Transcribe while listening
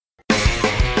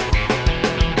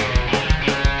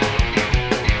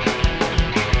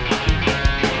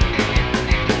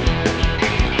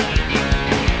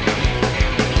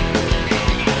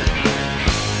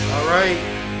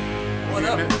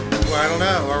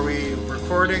Are we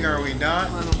recording? Are we not?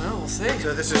 I don't know. We'll see.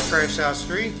 So this is Trash South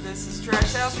Street. This is Trash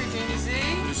South Street, Jamie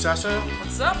Z. Sasa.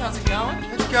 What's up? How's it going?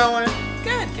 It's going.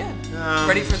 Good, good.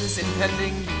 Ready for this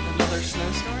impending another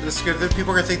snowstorm? This is good.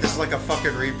 People are gonna think this is like a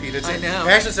fucking repeat. I know.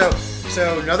 Actually, so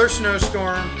another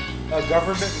snowstorm.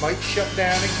 Government might shut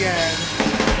down again.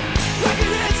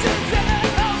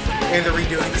 And they're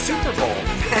redoing the Super Bowl.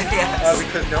 Yes.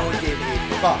 Because no one gave a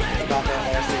fuck about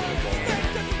that last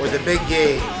Super Bowl. Or the big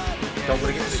game. Don't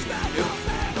want to get sued.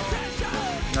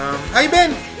 How you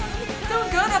been?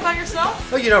 Doing good. How about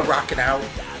yourself? Well, you know, rocking out.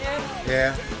 Yeah.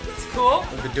 Yeah. It's cool.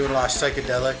 I've been doing a lot of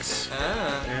psychedelics.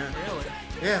 Yeah. Really?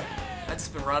 Yeah. I've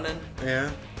just been running. Yeah.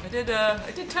 I did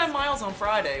 10 miles on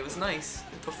Friday. It was nice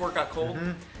before it got cold.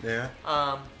 Mm-hmm. Yeah.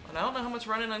 And I don't know how much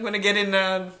running I'm going to get in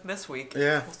this week.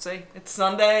 Yeah. We'll see. It's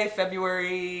Sunday,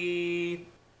 February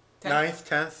 10th. 9th,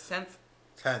 10th? 10th.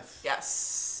 10th.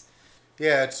 Yes.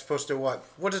 Yeah, it's supposed to what?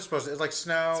 What is it supposed to? It's like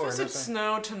snow It's supposed to nothing?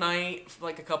 snow tonight,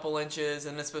 like a couple inches,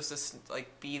 and it's supposed to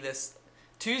like be this.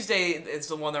 Tuesday is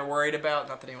the one they're worried about.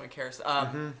 Not that anyone cares.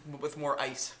 With more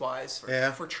ice wise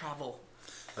for travel.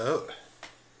 Oh.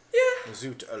 Yeah.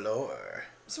 Zoot allure.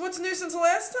 So what's new since the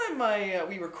last time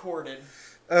we recorded?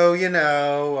 Oh, you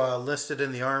know, listed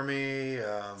in the army.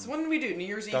 So when did we do? New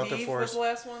Year's Delta Eve Force. was the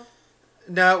last one?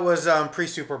 No, it was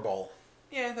pre-Super Bowl.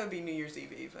 Yeah, that would be New Year's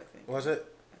Eve, I think. Was it?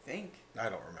 I think. I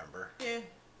don't remember. Yeah.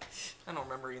 I don't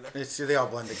remember either. They all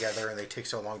blend together and they take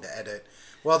so long to edit.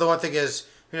 Well, the one thing is,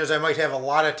 who knows, I might have a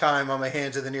lot of time on my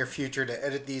hands in the near future to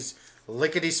edit these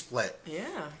lickety-split. Yeah,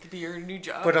 it could be your new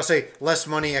job. But I'll say less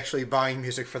money actually buying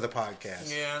music for the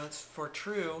podcast. Yeah, that's for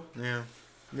true. Yeah.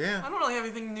 Yeah. I don't really have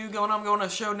anything new going on. I'm going to a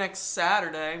show next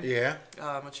Saturday. Yeah.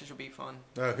 Which should be fun.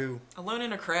 Who? Alone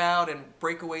in a Crowd and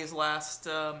Breakaway's last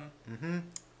show.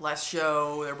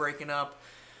 They're breaking up.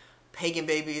 Pagan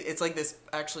Baby. It's like this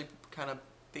actually kind of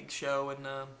big show, and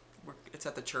it's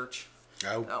at the church.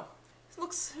 Oh. So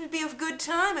it'd be a good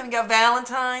time. And we got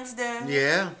Valentine's Day.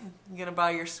 Yeah. You gonna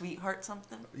buy your sweetheart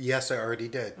something? Yes, I already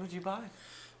did. What'd you buy?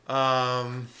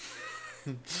 A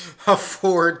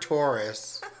Ford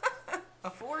Taurus. A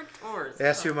Ford Taurus.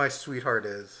 That's who my sweetheart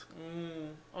is.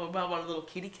 Oh, about a little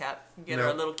kitty cat. Get No.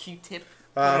 her a little Q-tip.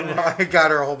 I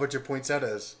got her a whole bunch of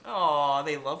poinsettias. Oh,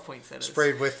 they love poinsettias.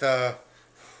 Sprayed with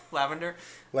Lavender.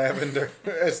 lavender.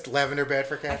 Is lavender bad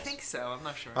for I cats? think so. I'm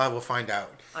not sure. I will find out.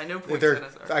 I know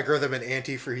poinsettias are. I grow them in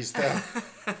antifreeze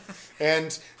stuff.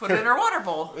 And Put it in her water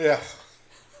bowl. yeah.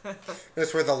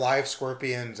 That's where the live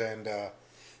scorpions and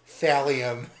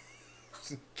thallium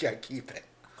keep it.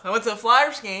 I went to a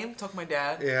Flyers game. Took my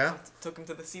dad. Yeah. Took him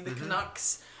to see the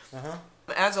Canucks. Uh-huh.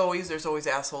 As always, there's always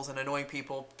assholes and annoying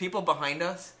people. People behind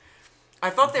us. I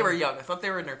thought they were young. I thought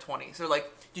they were in their 20s. They're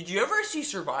like, did you ever see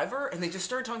Survivor? And they just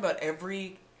started talking about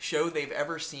every show they've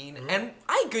ever seen. And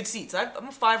I had good seats. I'm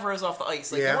 5 rows off the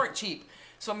ice. Like, they weren't cheap.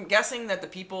 So I'm guessing that the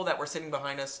people that were sitting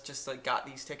behind us just like got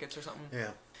these tickets or something. Yeah.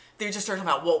 They just started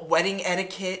talking about wedding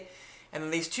etiquette. And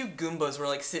then these two Goombas were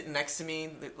like sitting next to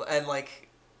me. And like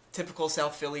typical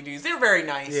South Philly dudes. They were very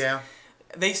nice. Yeah.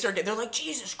 They're like,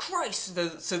 Jesus Christ.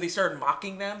 So they started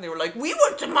mocking them. They were like, we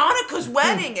went to Monica's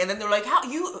wedding. And then they're like, how,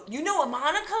 you know a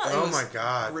Monica? Oh my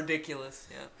God. Ridiculous,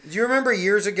 yeah. Do you remember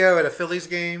years ago at a Phillies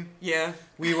game? Yeah.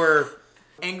 We were...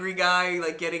 Angry guy,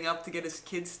 like, getting up to get his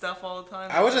kids' stuff all the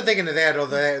time. I wasn't thinking of that,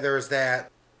 although there was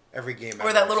that every game.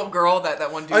 Or that little girl,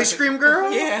 that one dude. Ice cream girl?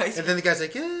 Yeah. And then the guy's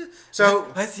like, yeah. So...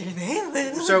 What's your name,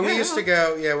 little So girl? we used to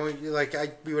go,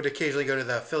 we would occasionally go to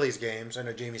the Phillies games. I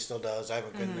know Jamie still does. I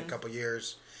haven't been in a couple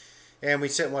years. And we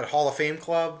sit in Hall of Fame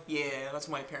Club. Yeah, that's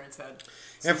what my parents had.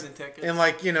 Season tickets.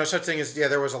 And such thing as,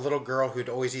 there was a little girl who'd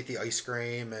always eat the ice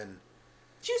cream and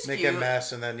she was make cute. a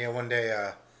mess. And then, one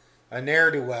day a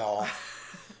ne'er-do-well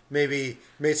maybe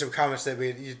made some comments that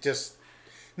you just...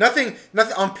 Nothing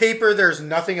on paper, there's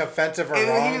nothing offensive or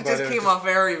wrong. He just came off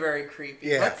very, very creepy.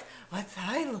 Yeah. What's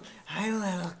hi,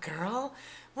 little girl?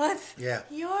 What's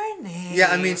your name? Yeah,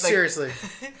 I mean, seriously.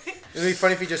 It'd be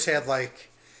funny if he just had,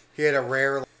 he had a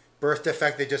rare birth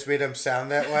defect that just made him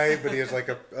sound that way, but he was like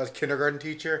a kindergarten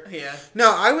teacher. Yeah.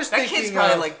 No, I was thinking... That kid's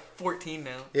probably 14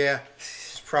 now. Yeah.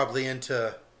 He's probably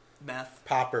into... Meth.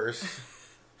 Poppers.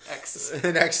 Ecstasy.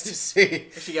 And ecstasy.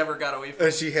 If she ever got away from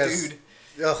it. She has... Dude.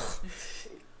 Ugh.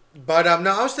 But,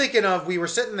 no, I was thinking of... We were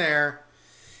sitting there,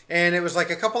 and it was like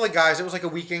a couple of guys. It was like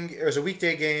it was a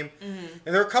weekday game. Mm-hmm.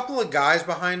 And there were a couple of guys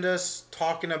behind us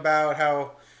talking about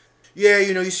how... Yeah,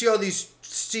 you see all these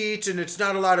seats, and it's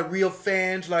not a lot of real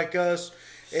fans like us.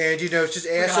 And, it's just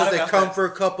assholes that come for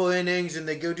a couple innings, and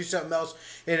they go do something else.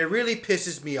 And it really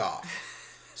pisses me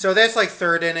off. So that's like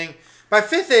third inning. By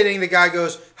fifth inning, the guy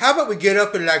goes, how about we get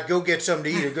up and, go get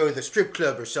something to eat or go to the strip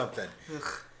club or something?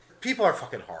 people are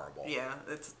fucking horrible. Yeah,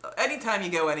 it's anytime you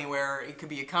go anywhere, it could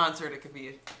be a concert, it could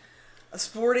be a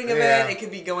sporting event, it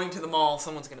could be going to the mall,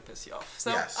 someone's going to piss you off.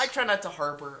 So I try not to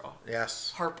harp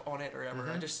on it or whatever.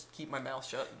 I just keep my mouth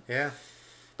shut. Yeah.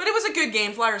 But it was a good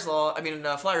game. Flyers won,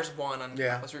 and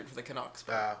I was rooting for the Canucks.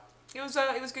 But it was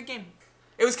a good game.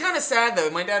 It was kind of sad,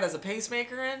 though. My dad has a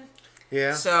pacemaker in.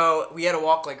 Yeah. So we had to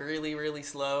walk, like, really, really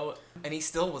slow, and he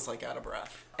still was, like, out of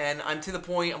breath. And I'm to the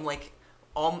point, I'm like,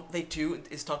 all they do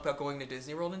is talk about going to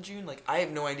Disney World in June. Like, I have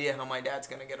no idea how my dad's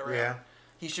going to get around. Yeah.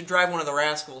 He should drive one of the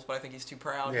Rascals, but I think he's too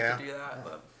proud to do that.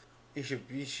 But you should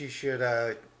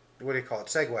what do you call it?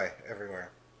 Segway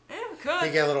everywhere. Yeah, we could.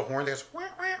 You get a little horn that goes, wah,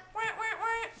 wah.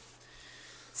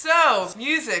 So,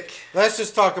 music. Let's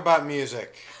just talk about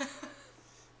music.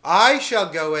 I shall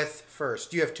go with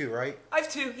first. You have 2, right? I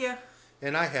have 2, yeah.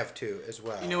 And I have 2 as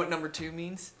well. You know what number 2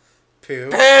 means?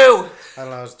 Poo. Poo! I don't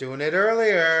know, I was doing it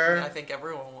earlier. Yeah, I think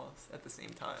everyone was at the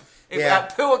same time.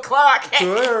 At 2 o'clock.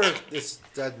 It's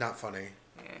not funny.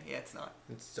 Yeah, it's not.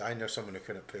 I know someone who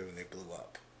couldn't poo and they blew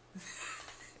up.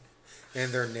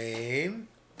 And their name?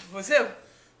 Was who?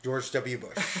 George W.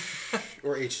 Bush.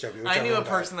 Or H.W. I knew a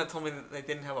person that told me that they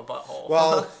didn't have a butthole.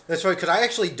 Well, that's funny, because I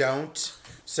actually don't.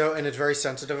 So, and it's very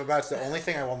sensitive about it. It's the only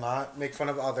thing I will not make fun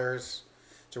of others.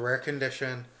 It's a rare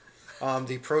condition.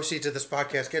 The proceeds of this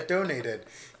podcast get donated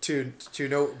to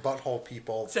no butthole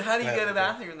people. So how do you go to the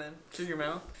bathroom then? Through your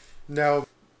mouth? No,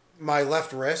 my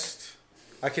left wrist,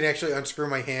 I can actually unscrew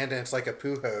my hand and it's like a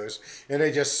poo hose. And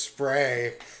I just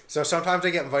spray. So sometimes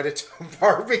I get invited to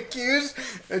barbecues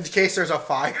in case there's a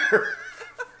fire.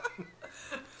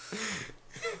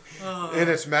 And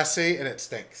it's messy and it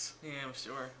stinks. Yeah, I'm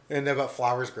sure. And then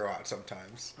flowers grow out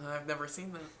sometimes. I've never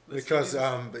seen that. Because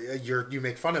you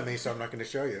make fun of me, so I'm not going to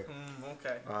show you.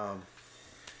 Okay.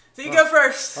 So you go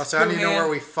first. So how do you know where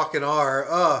we fucking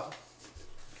are?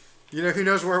 You know who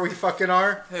knows where we fucking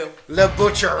are? Who? Le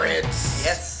Butcherettes.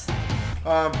 Yes.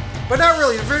 But not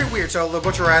really. Very weird. So Le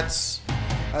Butcherettes.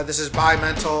 This is By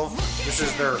Mental. This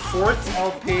is their 4th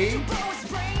LP.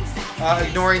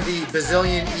 Ignoring the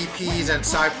bazillion EPs and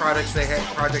side projects they have.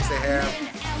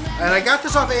 And I got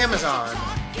this off Amazon.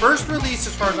 First release,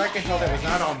 as far as I can tell, that was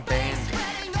not on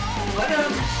Bandcamp.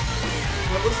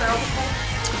 What was the album called?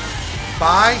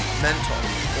 By Mental.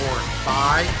 Or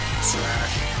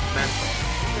By/Mental.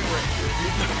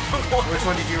 Which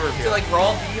one did you review? Is it like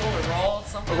Raw Deal or Raw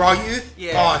something? Raw Youth?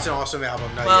 Yeah. Oh, it's an awesome album.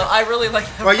 I really like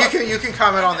that. Well, you can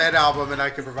comment on that album and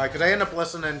I can provide, because I end up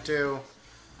listening to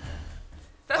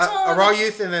Raw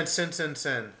Youth and then Sin Sin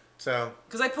Sin. So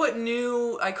because I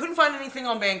couldn't find anything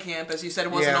on Bandcamp, as you said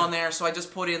it wasn't on there, so I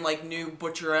just put in like new La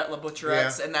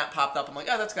Butcherettes, and that popped up. I'm like,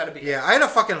 oh, that's got to be it. I had a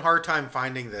fucking hard time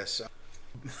finding this.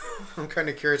 I'm kind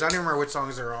of curious. I don't even remember which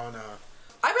songs are on.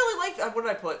 I really liked, what did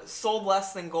I put? Sold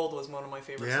Less Than Gold was one of my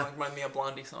favorite songs. Reminded me of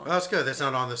Blondie song. Well, that's good. That's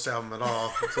not on this album at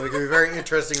all. So it could be a very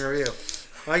interesting review.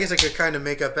 Well, I guess I could kind of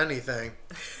make up anything.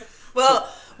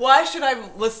 Well, why should I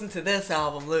listen to this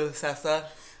album, Lou Sessa?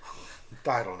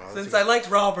 I don't know. Since I liked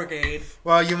Raw Brigade.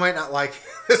 Well, you might not like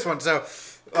this one. So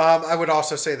I would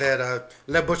also say that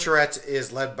Le Butcherettes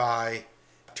is led by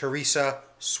Teresa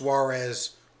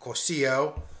Suarez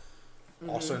Cosillo,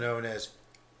 also known as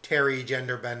Terry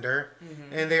Genderbender.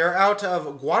 And they are out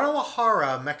of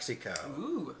Guadalajara, Mexico.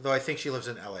 Ooh. Though I think she lives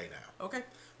in LA now. Okay.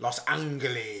 Los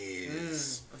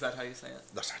Angeles. Is that how you say it?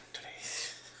 Los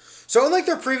Angeles. So unlike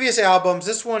their previous albums,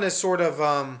 this one is sort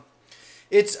of...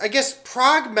 it's, I guess,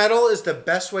 prog metal is the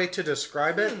best way to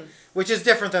describe it, which is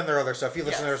different than their other stuff. You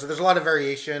listen to there's a lot of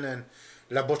variation, and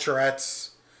La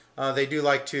Butcherettes, they do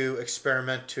like to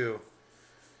experiment to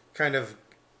kind of...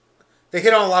 They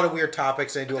hit on a lot of weird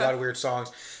topics, and they do a lot of weird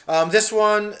songs. This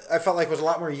one, I felt like was a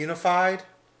lot more unified.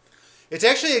 It's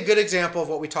actually a good example of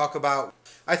what we talk about.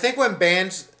 I think when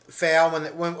bands fail,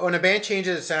 when a band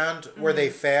changes its sound where they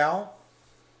fail,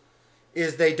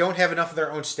 is they don't have enough of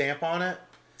their own stamp on it.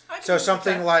 So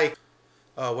something like,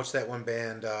 what's that one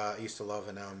band I used to love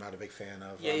and now I'm not a big fan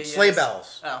of? Sleigh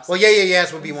Bells. Oh, well,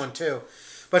 Yes would be one too.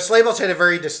 But Sleigh Bells had a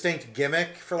very distinct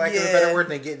gimmick, for lack of a better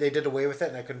word, and they did away with it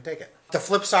and I couldn't take it. The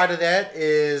flip side of that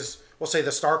is, we'll say,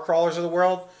 the Star Crawlers of the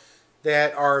world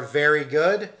that are very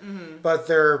good, but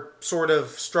they're sort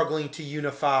of struggling to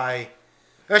unify.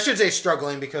 I should say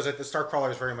struggling because the Star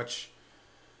Crawlers very much,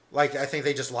 like, I think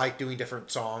they just like doing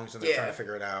different songs and they're trying to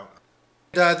figure it out.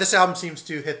 This album seems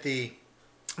to hit the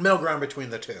middle ground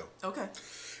between the two. Okay.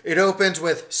 It opens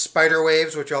with Spider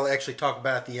Waves, which I'll actually talk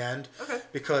about at the end. Okay.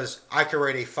 Because I could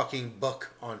write a fucking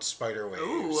book on Spider Waves.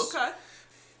 Ooh, okay.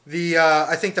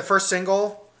 I think the first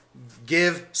single,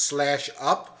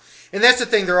 Give/Up. And that's the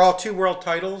thing, they're all two-word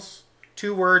titles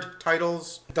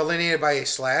delineated by a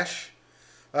slash.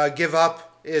 Give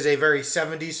Up is a very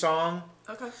 70s song.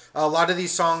 Okay. A lot of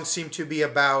these songs seem to be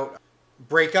about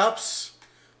breakups,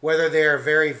 whether they're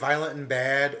very violent and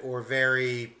bad or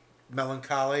very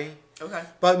melancholy. Okay.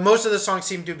 But most of the songs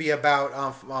seem to be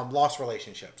about lost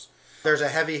relationships. There's a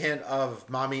heavy hint of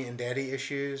mommy and daddy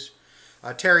issues.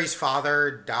 Terry's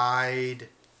father died.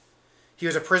 He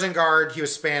was a prison guard. He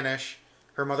was Spanish.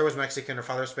 Her mother was Mexican. Her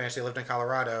father was Spanish. They lived in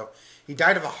Colorado. He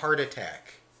died of a heart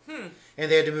attack. And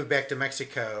they had to move back to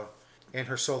Mexico. And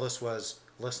her solace was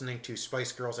listening to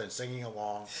Spice Girls and singing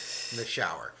along in the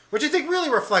shower, which I think really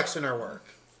reflects in her work.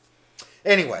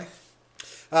 Anyway,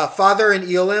 Father in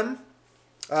Elim,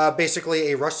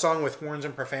 basically a Rush song with horns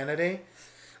and profanity.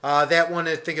 That one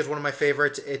I think is one of my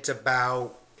favorites. It's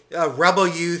about rebel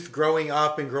youth growing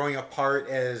up and growing apart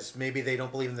as maybe they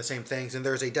don't believe in the same things. And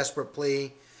there's a desperate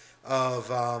plea of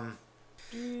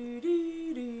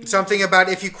something about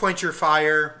if you quench your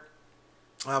fire,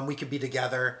 we could be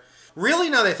together. Really,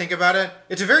 now that I think about it,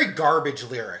 it's a very Garbage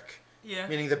lyric. Yeah.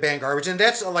 Meaning the band Garbage. And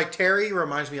that's like Terry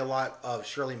reminds me a lot of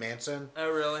Shirley Manson. Oh,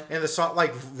 really? And the song,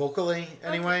 like vocally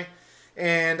anyway. Okay.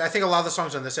 And I think a lot of the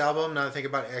songs on this album, now that I think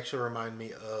about it, actually remind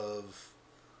me of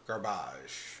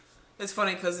Garbage. It's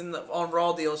funny because on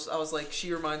Raw Deals, I was like,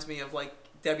 she reminds me of like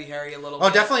Debbie Harry a little bit.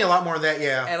 Oh, definitely a lot more of that,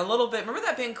 yeah. And a little bit. Remember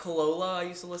that band Colola I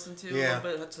used to listen to? Yeah. A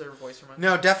little bit? That's her voice reminds me.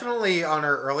 No, definitely on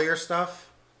her earlier stuff.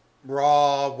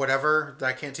 Raw, whatever, that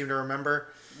I can't seem to remember.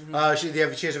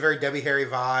 Mm-hmm. She has a very Debbie Harry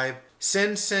vibe.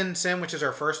 Sin, Sin, Sin, which is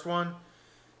our first one,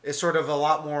 is sort of a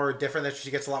lot more different. That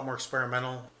she gets a lot more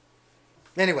experimental.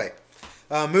 Anyway,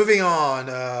 moving on,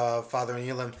 Father in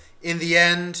Elim. In the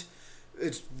End,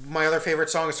 it's my other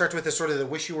favorite song. It starts with this sort of the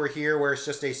Wish You Were Here, where it's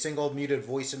just a single muted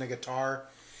voice and a guitar,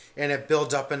 and it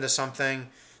builds up into something.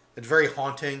 It's very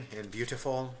haunting and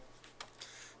beautiful.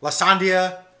 La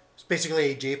Sandia. It's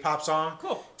basically a J-pop song.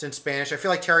 Cool. It's in Spanish. I feel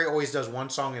like Terry always does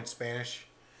one song in Spanish.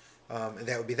 And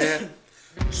that would be that.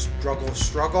 Struggle,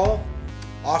 Struggle.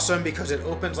 Awesome because it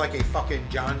opens like a fucking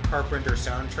John Carpenter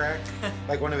soundtrack.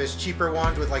 Like one of his cheaper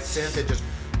ones with like synth and just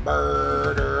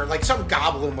murder. Like some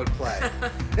goblin would play.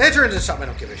 And it turns into something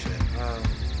I don't give a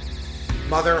shit.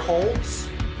 Mother Holds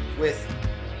with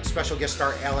special guest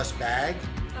star Alice Bagg.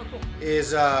 Oh, cool.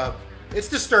 Is it's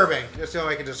disturbing. That's the only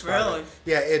way I can describe really? it.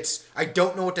 Yeah, I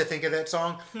don't know what to think of that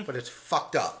song, but it's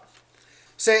fucked up.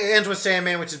 It ends with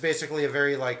Sandman, which is basically a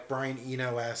very like Brian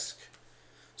Eno-esque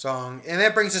song. And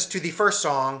that brings us to the first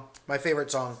song, my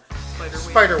favorite song,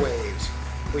 Spider Waves,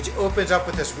 which opens up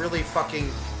with this really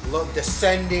fucking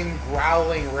descending,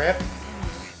 growling riff.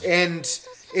 And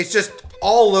it's just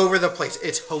all over the place.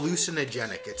 It's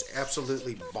hallucinogenic. It's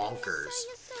absolutely bonkers.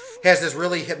 It has this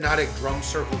really hypnotic drum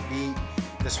circle beat,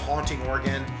 this haunting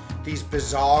organ, these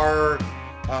bizarre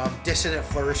dissonant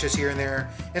flourishes here and there.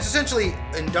 It's essentially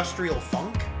industrial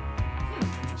funk.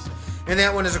 And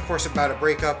that one is, of course, about a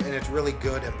breakup, and it's really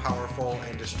good and powerful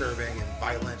and disturbing and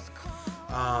violent.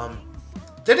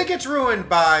 Then it gets ruined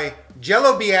by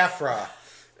Jello Biafra.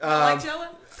 I like Jello?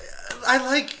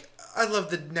 I love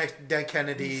the next Dead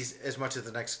Kennedys as much as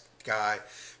the next guy.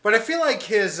 But I feel like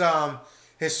his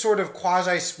sort of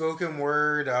quasi-spoken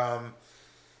word,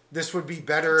 this would be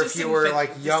better if you were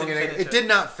like young and it did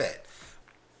not fit.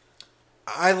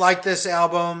 I like this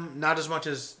album not as much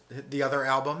as the other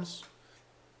albums,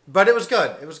 but it was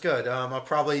good. It was good. I'll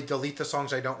probably delete the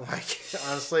songs I don't like,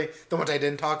 honestly, the ones I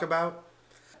didn't talk about.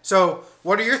 So,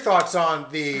 what are your thoughts on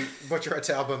the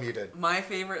Butcherettes album you did? My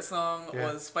favorite song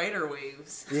was Spider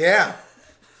Waves. Yeah.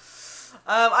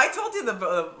 I told you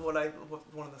one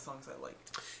of the songs I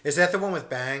liked. Is that the one with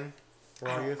Bang?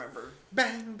 I don't remember.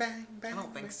 Bang, bang, bang. I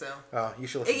don't think so. Oh, you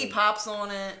should listen. Iggy Pop's on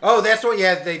it. Oh, that's what.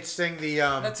 Yeah, they sing the.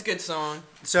 That's a good song.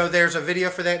 So there's a video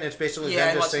for that, and it's basically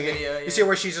them just singing. The video, yeah. You see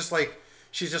where she's just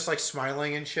like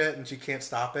smiling and shit, and she can't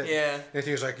stop it. Yeah. And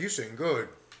he was like, "You sing good."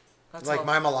 That's like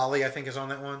My Mullally, I think, is on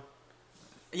that one.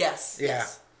 Yes. Yeah.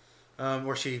 Yes.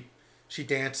 Where she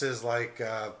dances like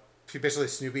she basically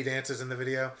Snoopy dances in the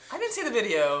video. I didn't see the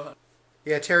video.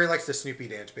 Yeah, Terry likes the Snoopy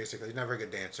dance, basically. He's never a good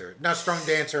dancer. Not a strong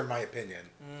dancer, in my opinion.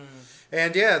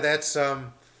 And yeah, that's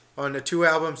on the two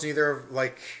albums, neither of,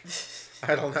 like,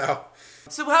 I don't know.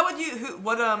 So how would you,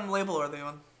 what label are they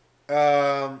on?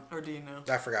 Or do you know?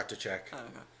 I forgot to check. Oh,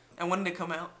 okay. And when did it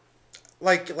come out?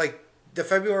 Like the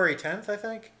February 10th, I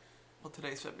think? Well,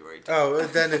 today's February 10th. Oh,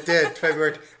 then it did.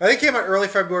 February. I think it came out early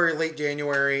February, late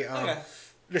January. Okay.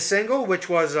 The single, which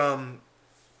was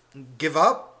Give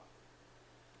Up.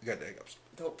 You got the hiccups.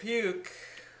 Don't puke.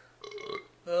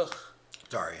 Ugh.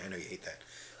 Sorry, I know you hate that.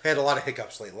 I had a lot of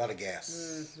hiccups lately, a lot of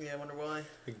gas. Yeah, I wonder why.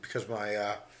 Because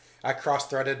I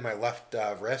cross-threaded my left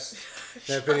wrist,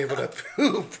 and I've been able to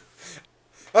poop.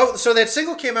 Oh, so that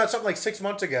single came out something like 6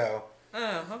 months ago.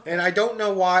 Oh, okay. And I don't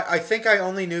know why. I think I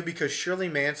only knew because Shirley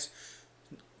Mance...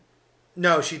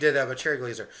 No, she did have a Cherry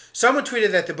Glazer. Someone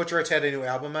tweeted that the Butcherettes had a new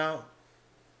album out.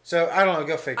 So, I don't know.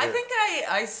 Go figure. I think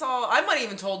I saw... I might have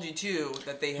even told you, too,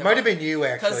 that they have... Might have been you,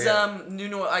 actually. Because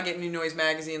I get New Noise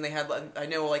magazine. They had, I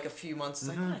know, like a few months...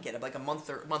 Mm-hmm. I get it, like a month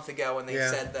ago, and they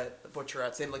said that the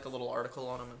Butcherettes... They had, like, a little article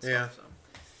on them and stuff,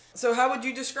 So how would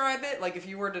you describe it? Like, if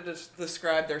you were to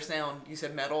describe their sound, you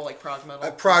said metal, like prog metal?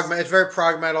 It's very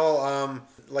prog metal,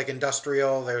 like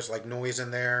industrial. There's, like, noise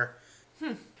in there.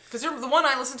 Because the one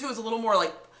I listened to is a little more,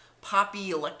 like,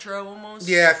 poppy electro, almost.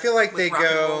 Yeah, I feel like they rock and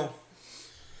go... roll.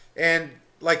 And,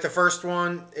 like, the first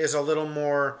one is a little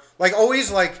more... Like,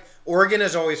 always, like, organ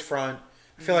is always front.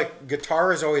 I feel like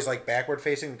guitar is always, like,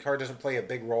 backward-facing. Guitar doesn't play a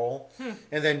big role.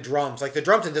 And then drums. Like, the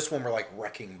drums in this one were, like,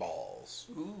 wrecking balls.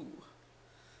 Ooh.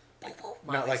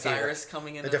 Not like Cyrus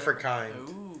coming in. a different kind.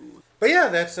 Ooh. But yeah,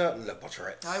 that's Le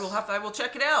Butcherettes. I will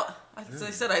check it out. As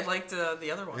I said, I liked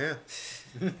the other one.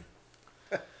 Yeah.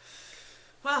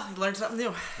 Well, you learned something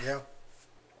new. Yeah.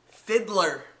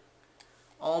 Fiddler.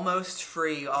 Almost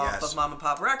Free off Yes. of Mom and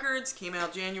Pop Records. Came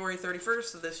out January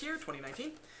 31st of this year,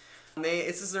 2019.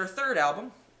 This is their third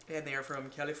album, and they are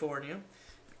from California.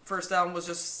 First album was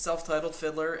just self-titled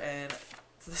Fiddler, and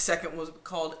the second was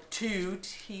called Too,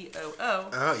 T-O-O.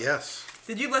 Oh, yes.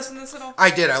 Did you listen to this at all? I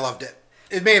did. I loved it.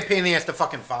 It made a pain in the ass to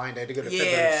fucking find. I had to go to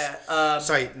Fiddler's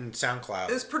site and SoundCloud.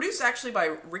 It was produced actually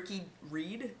by Ricky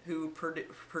Reed, who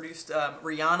produced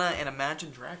Rihanna and Imagine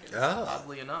Dragons,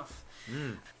 oddly enough.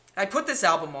 I put this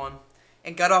album on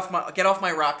and Get Off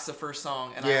My Rocks, the first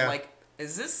song, and I'm like,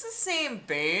 is this the same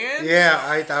band?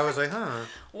 Yeah, I was like, huh.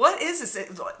 What is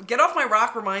this? Get Off My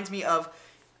Rock reminds me of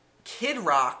Kid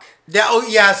Rock. Yeah, oh,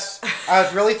 yes. I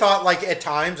really thought, like, at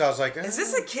times, I was like, Is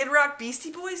this a Kid Rock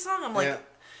Beastie Boys song? I'm like,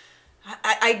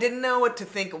 I didn't know what to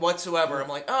think whatsoever. I'm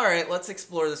like, all right, let's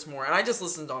explore this more. And I just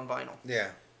listened on vinyl. Yeah.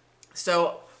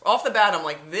 So, off the bat, I'm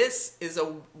like, this is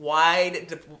a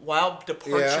wild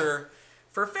departure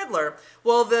for Fiddler.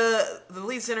 Well, the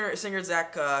lead singer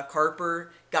Zach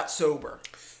Carper, got sober.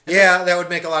 Yeah, that would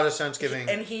make a lot of sense giving...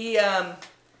 And he,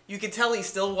 you can tell he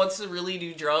still wants to really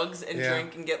do drugs and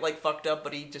drink and get, like, fucked up,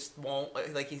 but he just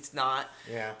won't. Like, he's not.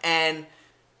 Yeah. And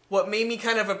what made me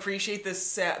kind of appreciate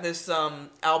this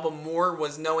album more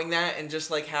was knowing that, and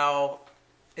just, like, how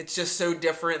it's just so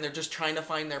different, and they're just trying to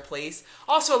find their place.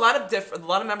 Also, a lot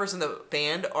of members in the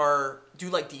band do,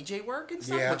 like, DJ work and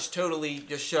stuff, which totally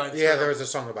just shines Yeah, through. there was a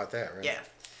song about that, right?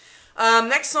 Yeah.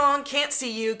 Next song, Can't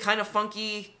See You, kind of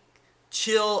funky,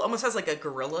 chill, almost has, like, a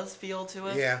Gorillaz feel to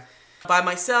it. Yeah. By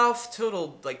Myself,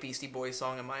 total, like, Beastie Boys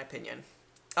song, in my opinion.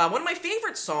 One of my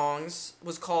favorite songs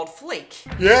was called Flake.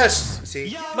 Yes!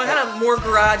 See? But kind of more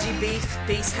garagey, bass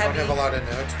I don't heavy. have a lot of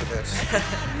notes, but that's...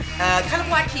 Kind of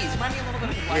Black Keys. Remind me a little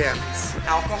bit of Black Keys.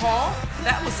 Alcohol.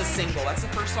 That was the single. That's the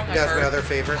first song I heard. That's my other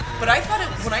favorite. But I thought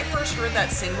when I first heard that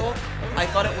single, I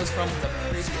thought it was from the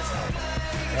previous album.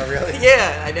 Oh, really?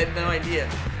 Yeah, I had no idea.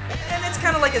 And it's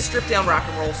kind of like a stripped-down rock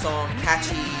and roll song,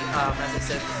 catchy. As I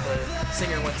said, the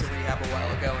singer went to rehab a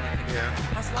while ago, and I think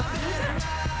has a lot to do with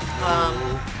that.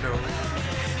 No.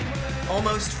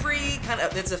 Almost Free,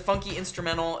 it's a funky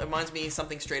instrumental. It reminds me of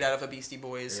something straight out of a Beastie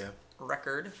Boys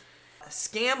record.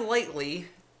 Scam Lightly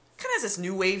kind of has this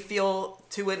new wave feel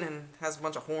to it and has a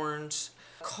bunch of horns.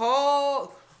 Can't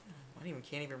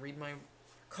even read my...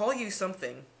 Call You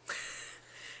Something.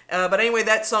 But anyway,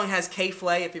 that song has Kay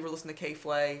Flay, if you ever listen to Kay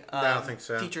Flay. I don't think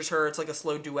so. Features her. It's like a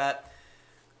slow duet.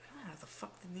 I don't know what the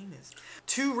fuck the name is.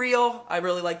 Too Real, I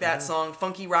really like that song.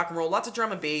 Funky rock and roll, lots of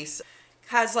drum and bass.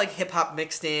 Has like hip hop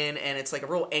mixed in, and it's like a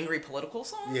real angry political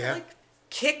song. Yeah. Like.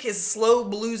 Kick is a slow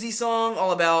bluesy song,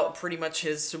 all about pretty much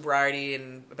his sobriety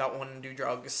and about wanting to do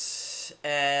drugs.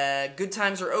 Good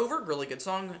Times Are Over, really good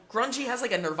song. Grungy has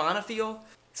like a Nirvana feel.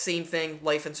 Same thing,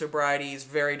 life and sobriety is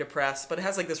very depressed, but it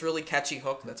has like this really catchy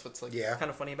hook. That's what's like kind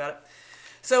of funny about it.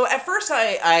 So at first,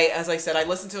 I as I said, I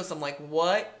listened to this. I'm like,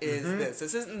 what is this?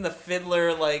 This isn't the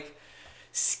Fiddler like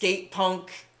skate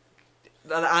punk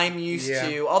that I'm used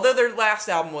to. Although their last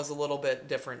album was a little bit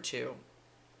different too.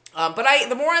 But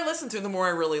the more I listened to it, the more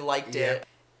I really liked it.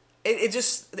 It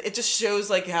just shows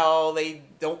like how they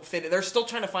don't fit. They're still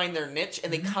trying to find their niche,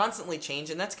 and they constantly change,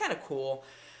 and that's kind of cool.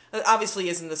 It obviously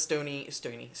isn't the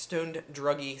stoned,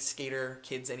 druggy skater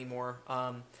kids anymore.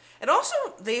 And also,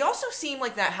 they also seem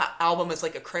like that album is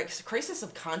like a crisis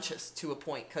of conscience to a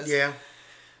point, because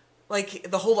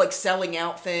like the whole like selling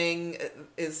out thing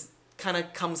is kind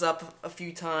of comes up a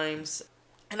few times.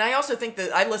 And I also think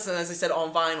that I listen, as I said,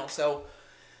 on vinyl, so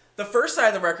The first side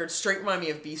of the record straight reminded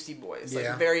me of Beastie Boys, like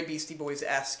Yeah. very Beastie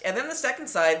Boys-esque. And then the second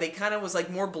side, they kind of was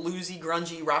like more bluesy,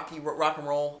 grungy, rock and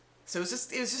roll. So it was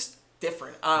just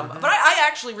different. But I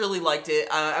actually really liked it.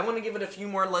 I want to give it a few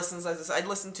more listens. I'd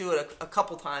listened to it a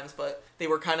couple times, but they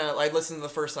were kind of like, listen to the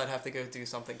first side, have to go do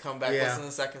something, come back, listen to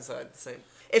the second side. The same.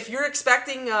 If you're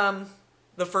expecting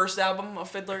the first album of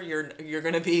Fiddler, you're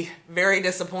going to be very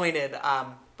disappointed.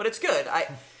 But it's good. I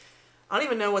don't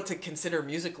even know what to consider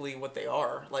musically what they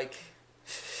are. Like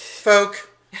folk.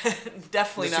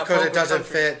 Definitely Just not because folk it or doesn't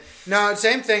country. fit. No,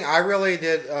 same thing. I really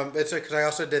did. It's because I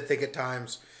also did think at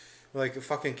times, like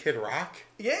fucking Kid Rock.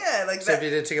 Yeah, like Except that.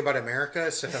 you didn't think about America,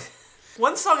 so.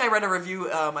 One song I read a review,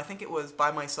 I think it was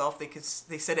By Myself,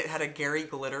 they said it had a Gary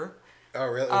Glitter Oh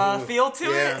really? feel to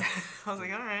Yeah. it. I was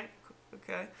like, all right,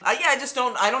 okay.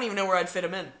 I don't even know where I'd fit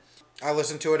him in. I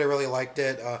listened to it. I really liked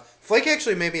it. Flake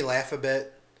actually made me laugh a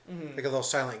bit, like a little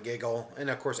silent giggle, and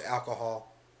of course alcohol.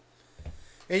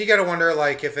 And you got to wonder,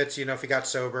 like, if it's if he got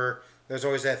sober. There's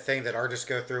always that thing that artists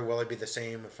go through. Will it be the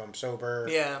same if I'm sober?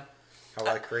 Yeah. How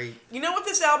will I create? You know what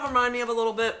this album reminded me of a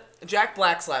little bit? Jack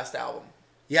Black's last album.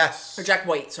 Yes. Or Jack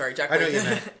White, sorry. Jack I White.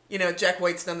 know you meant. Jack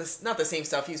White's done this, not the same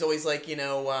stuff. He's always like,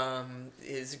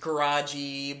 is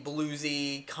garagey,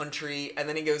 bluesy, country, and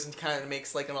then he goes and kind of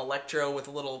makes like an electro with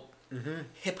a little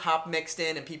hip-hop mixed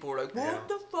in, and people were like, what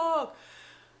the fuck?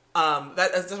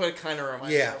 That's what it kind of reminds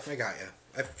me Yeah, of. I got you.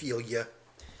 I feel you.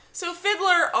 So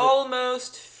Fiddler,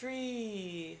 Almost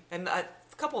Free. And a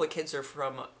couple of kids are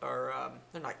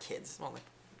they're not kids. Well,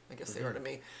 I guess they are to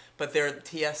me. But they're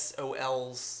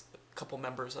TSOL's couple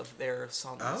members of their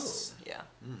sons. Oh. Yeah.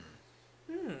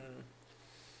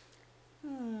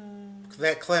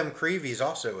 That Clem Creevy's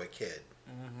also a kid.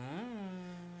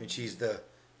 And she's the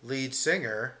lead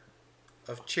singer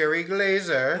of Cherry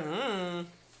Glazer.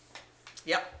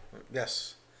 Yep.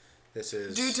 Yes. This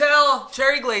is... Do tell,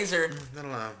 Cherry Glazer. I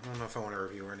don't know if I want to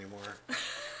review her anymore.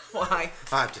 Why?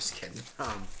 I'm just kidding.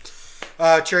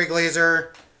 Cherry Glazer,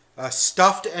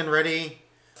 Stuffed and Ready,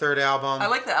 third album. I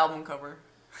like the album cover.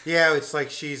 Yeah, it's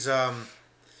like she's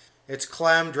it's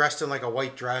Clem dressed in like a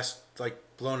white dress, like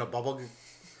blowing a bubble,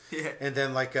 Yeah. and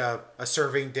then like a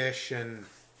serving dish, and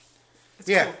It's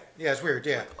yeah, cool. yeah, it's weird.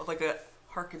 Yeah, Like a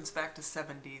harkens back to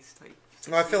 70s type.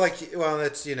 well, I feel like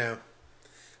that's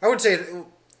I would say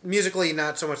musically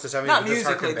not so much the 70s. Not but just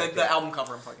musically, harken back, the yeah. album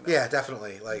cover I'm talking about. Yeah,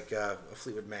 definitely like a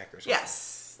Fleetwood Mac or something.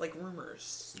 Yes. Like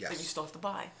Rumors. Yes. That you still have to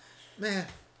buy. Man,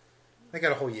 they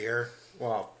got a whole year.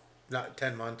 Well, not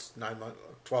 10 months, 9 months,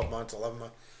 12 months, 11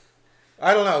 months.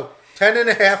 I don't know. 10 and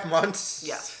a half months.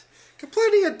 Yes.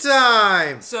 Plenty of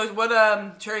time. So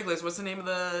what, Cherry Glaze, what's the name of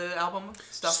the album?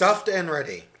 Stuffed and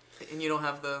Ready. And you don't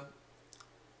have the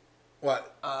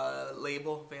What?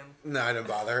 label band? No, I didn't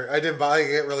bother. I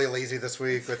get really lazy this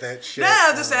week with that shit. No,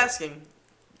 I'm just asking.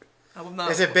 I will not.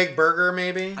 Is it Big Burger,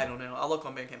 maybe? I don't know. I'll look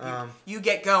on Bandcamp. You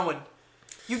get going.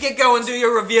 You get going. Do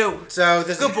your review. So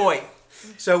this Good boy.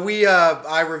 So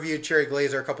I reviewed Cherry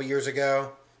Glazer a couple years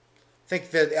ago. I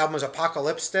think the album was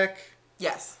Apocalyptic.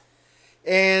 Yes.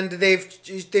 And they've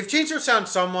changed their sound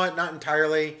somewhat, not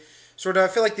entirely. Sort of, I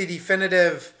feel like the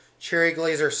definitive Cherry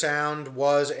Glazer sound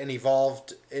was and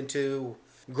evolved into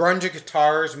grunge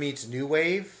guitars meets new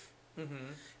wave.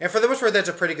 And for the most part, that's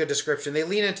a pretty good description. They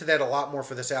lean into that a lot more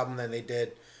for this album than they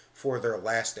did for their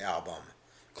last album.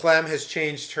 Clem has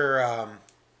changed her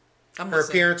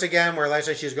appearance again, where last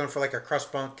time she was going for like a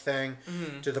crust punk thing,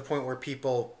 to the point where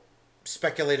people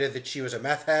speculated that she was a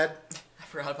meth head. I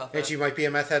forgot about that. And she might be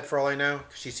a meth head for all I know,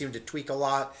 because she seemed to tweak a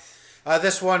lot.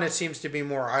 This one, it seems to be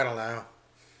more, I don't know,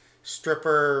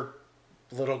 stripper,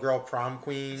 little girl prom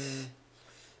queen.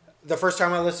 The first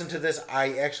time I listened to this,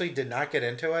 I actually did not get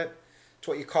into it. It's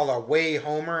what you call a way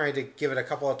homer. I had to give it a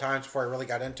couple of times before I really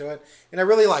got into it. And I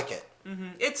really like it. I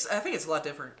think it's a lot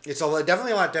different. It's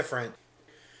definitely a lot different.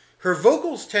 Her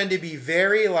vocals tend to be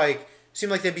very, seem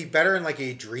like they'd be better in,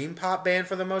 a dream pop band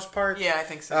for the most part. Yeah, I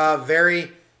think so.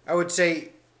 Very, I would say,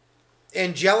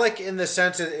 angelic in the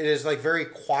sense that it is, very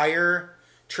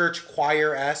church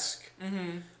choir-esque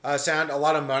sound. A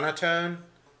lot of monotone,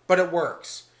 but it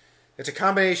works. It's a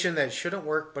combination that shouldn't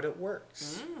work, but it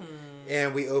works.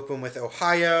 And we open with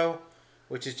Ohio,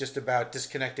 which is just about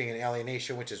disconnecting and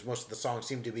alienation, which is most of the songs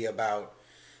seem to be about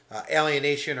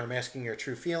alienation or masking your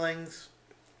true feelings.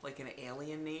 Like an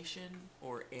alienation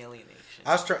or alienation?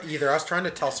 I was trying to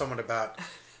tell someone about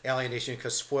alienation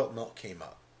because Spoilt Milk came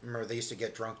up. Remember, they used to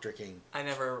get drunk drinking. I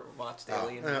never watched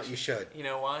Alienation. Well, you should. You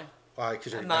know why? Why?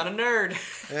 Because I'm not a nerd.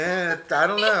 I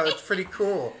don't know. It's pretty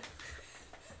cool.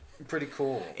 Pretty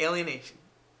cool. Alienation.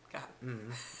 God.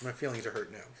 My feelings are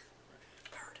hurt now.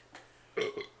 Nerd.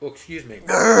 Oh, excuse me.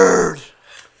 Nerd.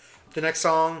 The next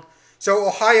song. So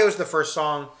Ohio's the first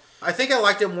song. I think I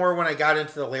liked it more when I got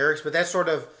into the lyrics, but that's sort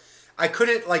of... I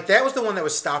couldn't... Like, that was the one that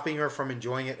was stopping her from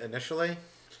enjoying it initially.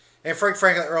 And frankly,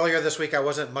 earlier this week, I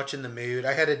wasn't much in the mood.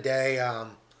 I had a day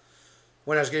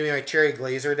when I was going to be my Cherry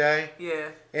Glazer day. Yeah.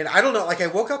 And I don't know, like, I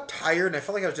woke up tired, and I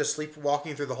felt like I was just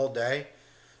sleepwalking through the whole day.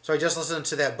 So I just listened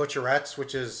to that Butcherettes,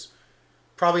 which is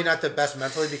probably not the best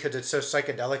mentally because it's so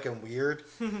psychedelic and weird.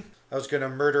 I was going to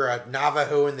murder a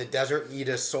Navajo in the desert and eat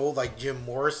his soul like Jim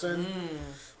Morrison.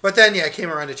 But then, yeah, I came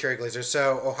around to Cherry Glazer.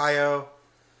 So Ohio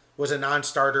was a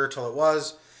non-starter till it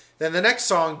was. Then the next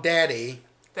song, Daddy...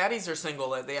 Daddy's their single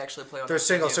that they actually play on. They're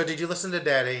single. So did you listen to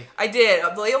Daddy? I did.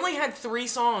 They only had 3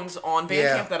 songs on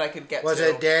Bandcamp that I could get Was to.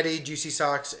 it Daddy, Juicy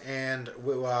Socks, and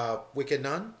Wicked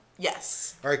Nun?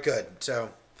 Yes. All right, good.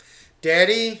 So,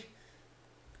 Daddy's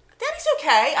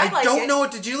okay. I like don't it. know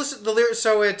what... Did you listen to the lyrics?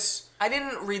 So it's... I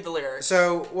didn't read the lyrics.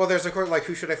 So, well, there's a quote like,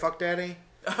 Who Should I Fuck, Daddy?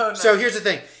 Oh, no. So here's the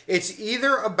thing. It's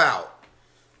either about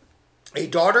a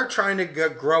daughter trying to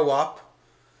grow up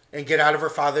and get out of her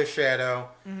father's shadow,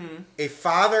 a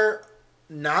father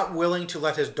not willing to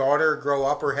let his daughter grow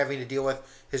up or having to deal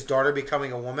with his daughter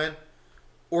becoming a woman,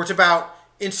 or it's about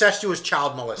incestuous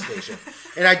child molestation.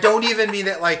 And I don't even mean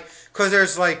that like, because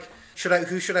there's like,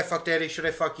 who should I fuck, Daddy? Should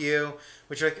I fuck you?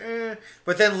 Which like,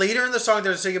 But then later in the song,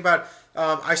 there's a thing about,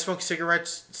 I smoke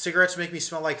cigarettes. Cigarettes make me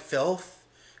smell like filth.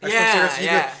 I smoke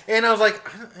cigarettes. And I was like,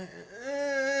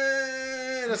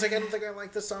 and I was like, I don't think I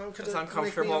like this song because it's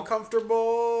uncomfortable. Make me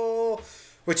uncomfortable.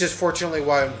 Which is fortunately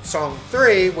why song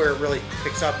 3, where it really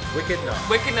picks up, Wicked Nun.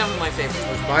 Wicked Nun was my favorite.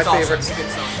 It was my favorite. It's a good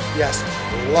song. Yes,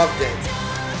 loved it.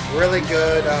 Really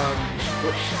good.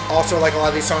 Also, like a lot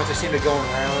of these songs, they seem to go in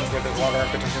rounds where there's a lot of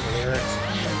repetition in the lyrics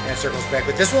and it circles back.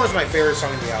 But this one was my favorite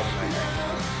song in the album, I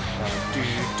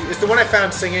think. It's the one I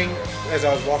found singing as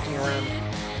I was walking around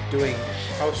doing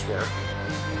housework,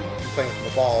 playing with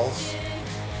my balls.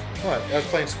 What? I was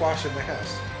playing squash in my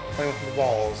house, playing with my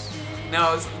balls. No,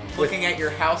 I was looking at your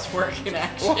housework in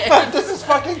action. What? This is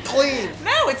fucking clean.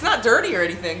 No, it's not dirty or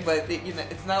anything, but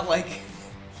it's not like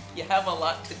you have a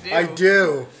lot to do. I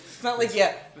do. It's not like you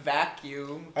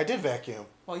vacuum. I did vacuum.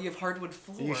 Well, you have hardwood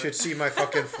floors. You should see my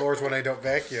fucking floors when I don't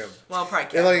vacuum. Well,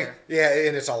 probably can't. Yeah,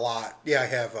 and it's a lot. Yeah, I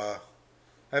have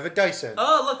a Dyson.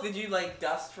 Oh, look, did you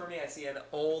dust for me? I see an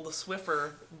old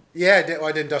Swiffer. Yeah, I did. Well,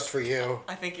 I didn't dust for you.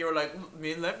 I think you were like,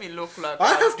 let me look like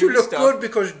I have to look good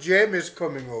because Jem is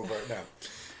coming over. No,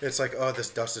 it's like, oh, this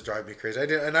dust is driving me crazy. I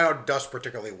don't dust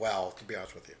particularly well, to be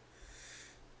honest with you.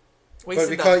 But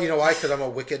because you know why? Because I'm a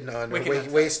wicked nun,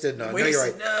 wasted nun. No, you're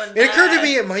right. It occurred to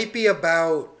me it might be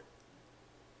about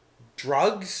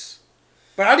drugs.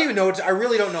 But I don't even know. I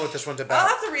really don't know what this one's about. I'll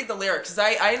have to read the lyrics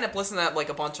because I ended up listening to that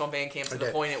a bunch on Bandcamp to the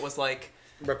point it was like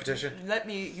repetition.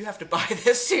 You have to buy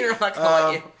this sooner. I'm not gonna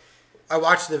let you. I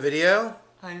watched the video.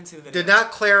 I didn't see the video. Did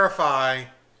not clarify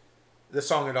the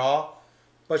song at all,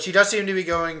 but she does seem to be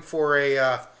going for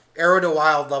a Arrow to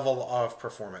Wild level of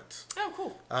performance. Oh,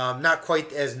 cool. Not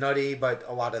quite as nutty, but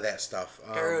a lot of that stuff.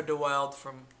 Arrow to Wild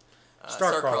from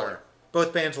Starcrawler.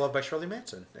 Both bands loved by Shirley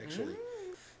Manson, actually.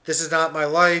 This Is Not My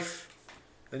Life.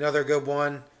 Another good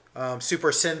one.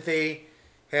 Super Synthy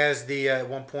has the, at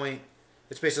one point,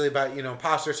 it's basically about,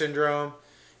 imposter syndrome.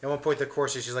 At one point, the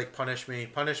chorus is she's like, punish me,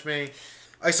 punish me.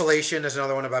 Isolation is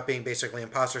another one about being basically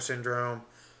imposter syndrome.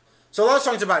 So a lot of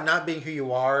songs about not being who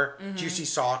you are. Juicy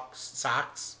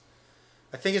Socks.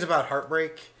 I think it's about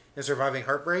heartbreak and surviving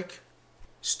heartbreak.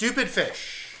 Stupid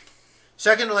Fish.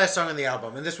 Second to last song on the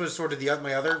album. And this was sort of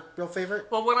my other real favorite.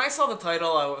 Well, when I saw the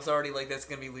title, I was already like, that's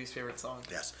going to be Lee's favorite song.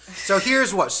 Yes. So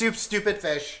here's what. Stupid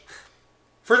Fish.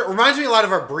 First, it reminds me a lot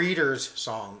of our Breeders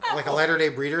song. Like a Latter-day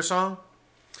Breeders song.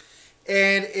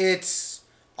 And it's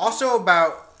also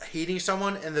about hating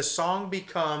someone. And the song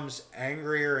becomes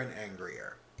angrier and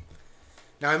angrier.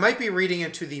 Now, I might be reading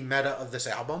into the meta of this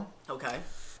album. Okay.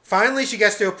 Finally, she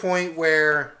gets to a point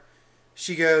where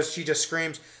she just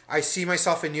screams, I see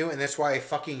myself in you, and that's why I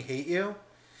fucking hate you.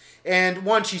 And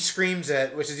she screams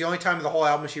it, which is the only time in the whole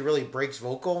album she really breaks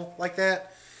vocal like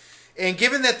that. And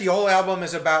given that the whole album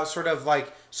is about sort of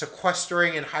like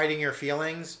sequestering and hiding your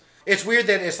feelings, it's weird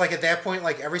that it's like at that point,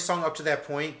 like every song up to that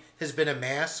point has been a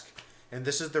mask, and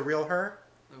this is the real her.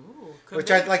 Ooh,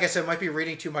 like I said, might be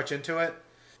reading too much into it.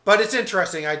 But it's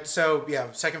interesting.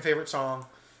 Second favorite song.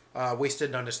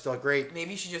 Wasted Nun is still great.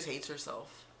 Maybe she just hates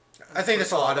herself. I think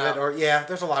there's a lot of it.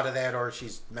 There's a lot of that, or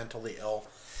she's mentally ill.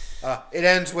 It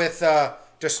ends with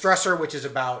Distressor, which is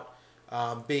about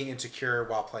being insecure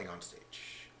while playing on stage.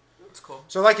 That's cool.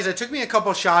 So, like I said, it took me a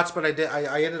couple shots, but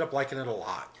I ended up liking it a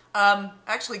lot.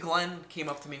 Actually, Glenn came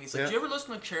up to me and he's like, "Did you ever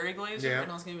listen to Cherry Glazer?" Yeah.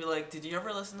 And I was gonna be like, "Did you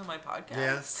ever listen to my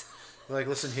podcast?" Yeah. Like,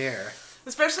 listen here.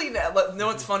 Especially, know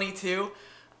what's funny too?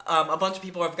 A bunch of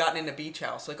people have gotten into Beach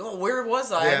House. Like, oh, where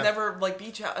was I? Yeah. I've never, like,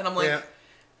 Beach House. And I'm like, Yeah.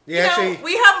 you Yeah, know, actually,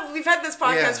 we've had this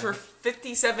podcast Yeah. for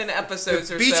 57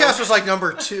 episodes or Beach so. House was like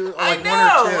number 2, I like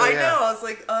know, 1 or 2. I yeah. know. I was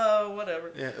like,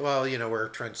 whatever. Yeah, well, you know, we're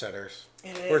trendsetters.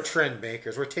 It is. We're trend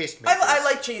makers. We're taste makers. I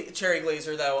like Cherry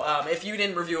Glazer, though. If you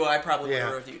didn't review it, I probably would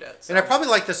have reviewed it. So. And I probably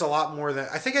like this a lot more than...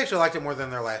 I think I actually liked it more than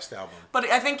their last album. But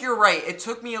I think you're right. It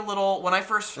took me a little... When I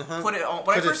first put it on...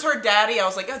 When I first heard Daddy, I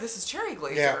was like, oh, this is Cherry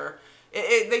Glazer.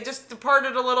 Yeah. They just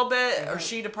departed a little bit, or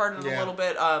she departed a little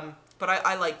bit. But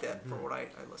I liked it for what I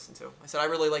listened to. I said, I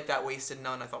really liked that Wasted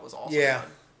Nun. I thought was awesome. Yeah.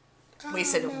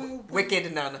 Wasted...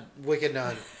 Wicked Nun. Wicked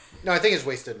Nun. No, I think it's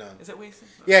Wasted Nun. Is it Wasted?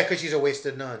 Yeah, because she's a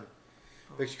wasted nun.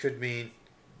 Which could mean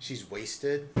she's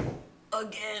wasted.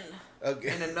 Again.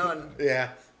 Again. And a nun.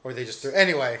 Yeah. Or they just threw...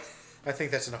 Anyway, I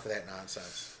think that's enough of that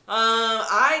nonsense.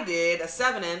 I did a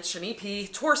 7-inch, an EP,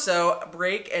 Torso,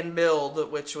 Break and Build,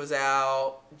 which was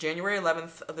out January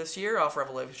 11th of this year off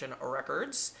Revolution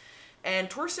Records. And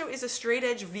Torso is a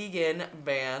straight-edge vegan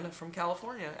band from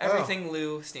California. Everything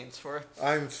Lou stands for.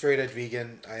 I'm straight edge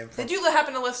vegan. I am from... Did you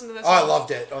happen to listen to this Oh, I song?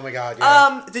 loved it. Oh my god,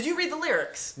 yeah. Did you read the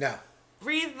lyrics? No.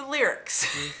 Read the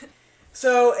lyrics.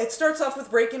 So, it starts off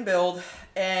with Break and Build,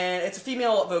 and it's a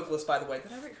female vocalist, by the way.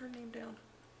 Did I write her name down?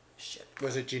 Shit.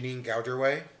 Was it Janine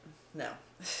Gougerway? No.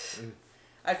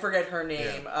 I forget her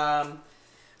name.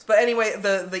 But anyway,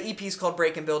 the EP is called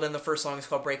Break and Build, and the first song is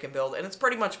called Break and Build, and it's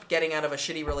pretty much getting out of a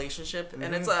shitty relationship,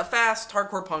 and it's a fast,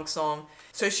 hardcore punk song.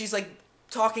 So she's like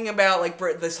talking about like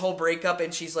this whole breakup,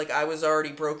 and she's like, I was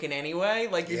already broken anyway.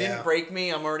 Like, you didn't break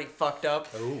me, I'm already fucked up.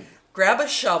 Ooh. Grab a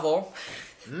shovel.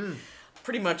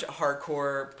 Pretty much a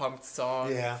hardcore punk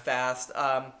song. Yeah. Fast.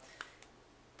 Can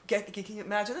you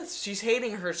imagine this? She's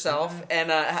hating herself, and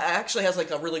actually has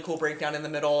like a really cool breakdown in the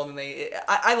middle, and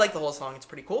I like the whole song. It's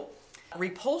pretty cool.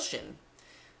 Repulsion.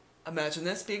 Imagine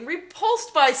this, being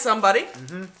repulsed by somebody.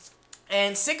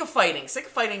 And sick of fighting. Sick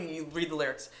of fighting, you read the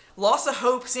lyrics. Loss of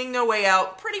hope, seeing no way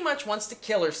out, pretty much wants to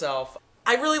kill herself.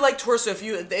 I really like Torso.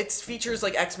 It features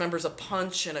like ex-members of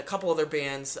Punch and a couple other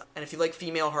bands. And if you like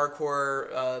female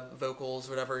hardcore vocals,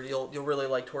 whatever, you'll really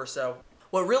like Torso.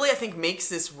 What really I think makes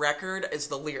this record is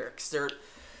the lyrics. They're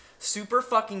super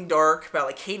fucking dark about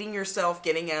like hating yourself,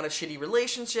 getting out of shitty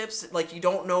relationships. Like, you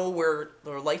don't know where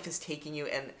life is taking you,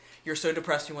 and you're so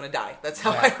depressed you want to die. That's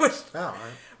how I would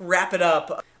wrap it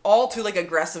up. All to like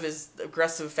aggressive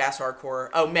fast hardcore.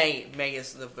 Oh, May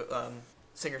is the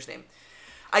singer's name.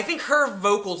 I think her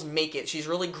vocals make it. She's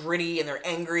really gritty, and they're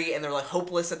angry, and they're like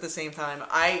hopeless at the same time.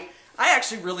 I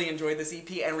actually really enjoyed this EP,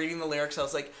 and reading the lyrics, I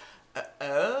was like,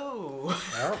 oh.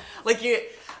 Like,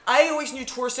 I always knew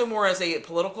Torso more as a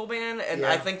political band, and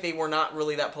I think they were not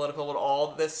really that political at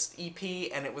all, this EP,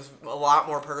 and it was a lot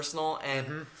more personal,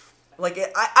 and like,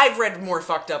 I've read more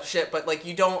fucked up shit, but like,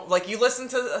 you don't, like, you listen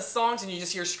to songs and you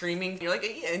just hear screaming, and you're like,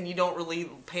 and you don't really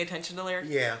pay attention to lyrics.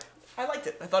 Yeah. I liked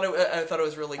it. I thought it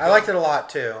was really good. I liked it a lot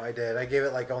too. I did. I gave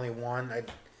it like only 1.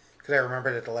 Because I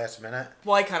remembered it at the last minute.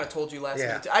 Well, I kind of told you last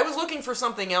minute. I was looking for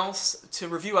something else to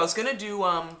review. I was going to do,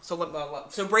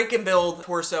 so Break and Build,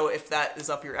 Torso, if that is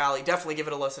up your alley. Definitely give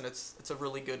it a listen. It's a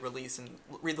really good release, and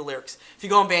read the lyrics. If you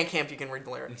go on Bandcamp, you can read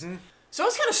the lyrics. So I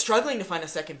was kind of struggling to find a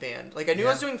second band. Like, I knew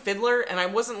I was doing Fiddler, and I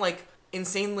wasn't, like,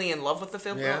 insanely in love with the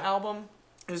Fiddler album.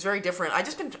 It was very different. I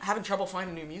just been having trouble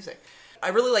finding new music. I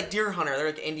really like Deer Hunter. They're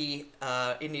like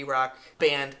indie rock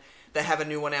band that have a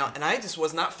new one out, and I just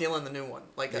was not feeling the new one.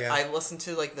 Like, I listened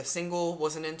to like the single,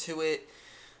 wasn't into it.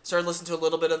 Started listening to a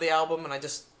little bit of the album, and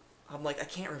I'm like, I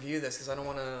can't review this because I don't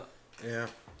want to. Yeah.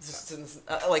 Just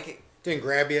like, didn't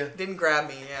grab you. Didn't grab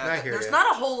me. Yeah. I hear There's you.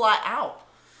 not a whole lot out.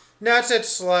 No, it's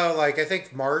slow. Like, I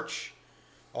think March,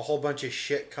 a whole bunch of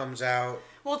shit comes out.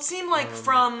 Well, it seemed like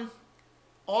from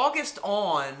August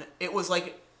on, it was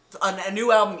like a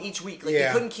new album each week. Like, you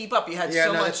couldn't keep up. You had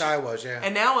so much. That's how I was,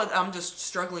 And now I'm just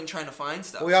struggling trying to find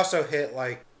stuff. We also hit,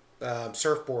 like,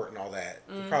 Surfboard and all that.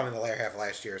 Probably in the latter half of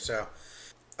last year. So,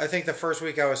 I think the first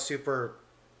week I was super,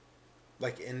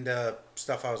 like, into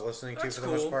stuff I was listening to for the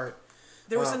most part.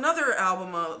 There was another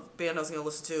album, band I was going to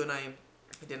listen to, and I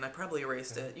didn't. I probably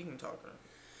erased it. You can talk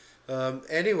about it.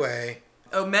 Anyway.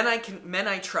 Oh, Men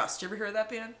I Trust. You ever hear of that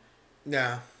band?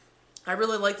 No. I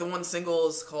really like the one single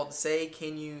is called Say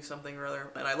Can You something or other,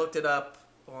 and I looked it up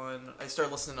I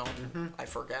started listening on, I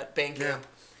forget, Bandcamp,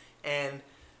 and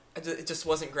it just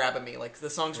wasn't grabbing me. Like,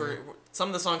 the songs some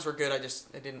of the songs were good, I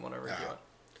didn't want to review it.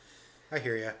 I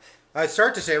hear you. I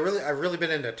start to say I've really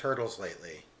been into Turtles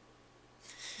lately.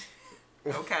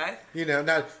 Okay. You know,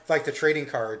 not like the trading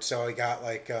cards, so I got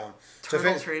like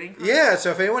trading cards? Yeah,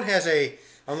 so if anyone has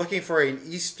I'm looking for an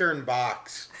Eastern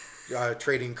box.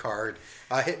 trading card.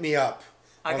 Hit me up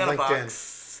I on got LinkedIn. a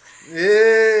box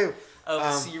Ew.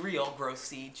 of cereal,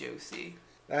 Grossy, Josie.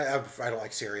 I don't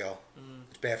like cereal.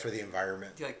 It's bad for the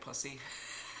environment. Do you like pussy?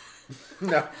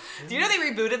 No. Do you know they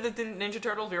rebooted the Ninja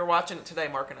Turtles? We were watching it today,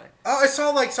 Mark and I. Oh, I saw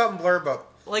like something blurb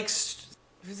up. Like,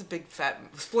 who's a big fat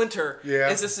Splinter? Yeah.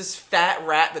 Is this fat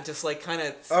rat that just like kind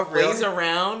of really? lays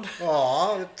around?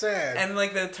 Aw, that's sad. And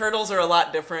like the turtles are a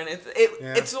lot different.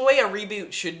 It's the way a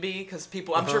reboot should be because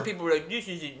people. I'm sure people were like, "This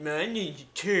isn't my Ninja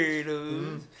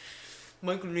Turtles."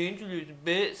 Michelangelo's the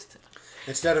best.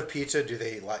 Instead of pizza, do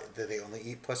they only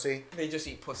eat pussy? They just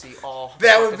eat pussy all.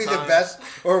 That would be time. the best,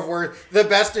 or we're the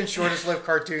best and shortest lived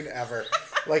cartoon ever.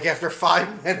 Like after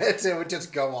 5 minutes, it would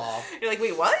just go off. You're like,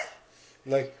 wait, what?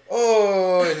 Like,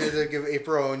 oh, and then they give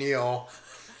April O'Neil.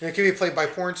 And it can be played by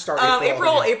porn star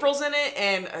April's in it,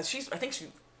 and I think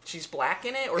she's black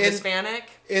in it or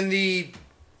Hispanic. In the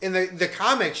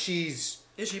comic, is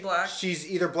she black? She's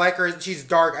either black or she's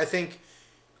dark.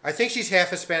 I think she's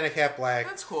half Hispanic, half black.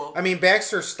 That's cool. I mean,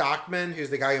 Baxter Stockman, who's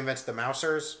the guy who invents the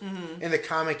Mousers, in the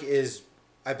comic is,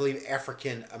 I believe,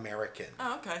 African American.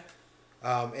 Oh, okay.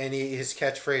 And his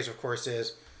catchphrase, of course,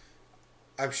 is,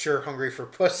 "I'm sure hungry for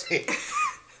pussy."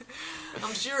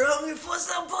 I'm sure hungry for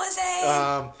some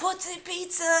pussy. Pussy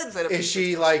pizza. Is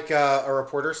she like a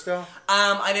reporter still?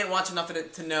 I didn't watch enough of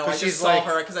it to know. I just saw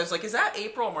her because I was like, "Is that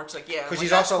April?" Mark's like, "Yeah." Because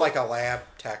she's also like a lab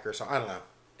tech or something. I don't know.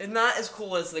 And not as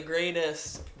cool as the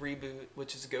greatest reboot,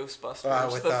 which is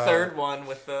Ghostbusters. With the third one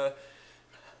with the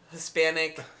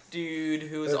Hispanic dude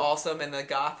who was awesome and the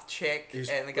goth chick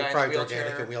and the guy in the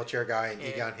wheelchair. A wheelchair guy, and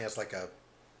Egon has like a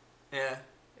that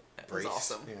brace. was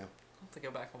awesome. Yeah. I'll have to go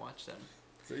back and watch them.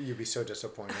 You'd be so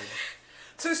disappointed.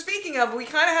 So speaking of, we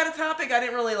kind of had a topic. I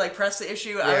didn't really like press the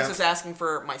issue. I was just asking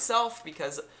for myself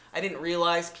because I didn't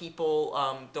realize people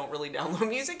don't really download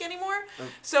music anymore.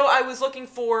 So I was looking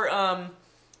for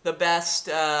the best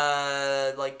what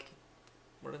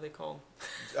are they called?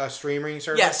 Streaming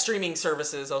service? Yeah, streaming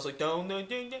services. I was like, don't.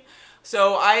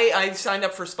 So I signed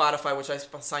up for Spotify, which I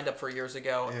signed up for years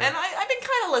ago, and I've been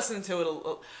kind of listening to it.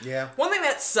 Yeah. One thing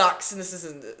that sucks, and this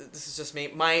is just me.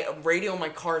 My radio in my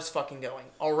car is fucking going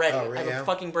already. Oh, really? I have a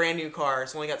fucking brand new car.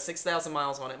 It's only got 6,000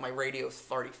 miles on it. My radio is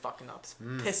already fucking up. It's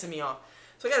pissing me off.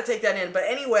 So I got to take that in. But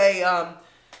anyway,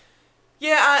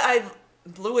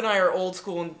 Lou and I are old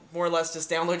school and more or less just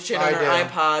download shit on our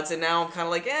iPods, and now I'm kind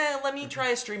of like, let me try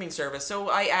a streaming service. So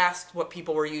I asked what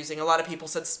people were using. A lot of people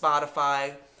said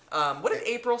Spotify. What did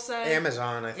April say?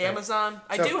 Amazon, I think. Amazon?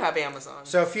 I do have Amazon.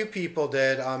 So a few people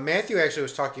did. Matthew actually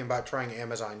was talking about trying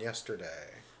Amazon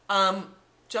yesterday.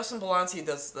 Justin Belanci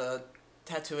does the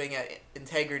tattooing at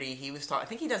Integrity. He was I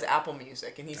think he does Apple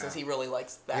Music, and he says he really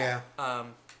likes that. Yeah.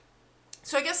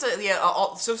 So I guess,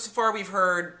 so far we've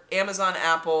heard Amazon,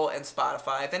 Apple, and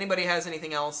Spotify. If anybody has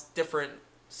anything else different,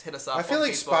 hit us up. I feel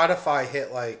like Facebook. Spotify hit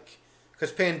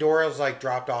because Pandora's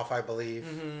dropped off, I believe.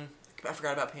 Mm-hmm. I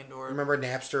forgot about Pandora. Remember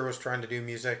Napster was trying to do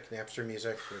Napster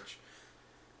Music, which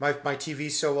my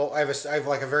TV's so old. I have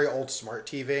a very old smart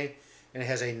TV, and it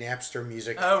has a Napster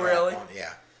Music. Oh, really? On,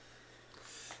 yeah.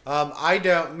 I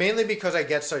don't, mainly because I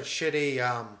get such shitty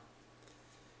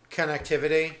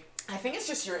connectivity. I think it's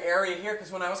just your area here,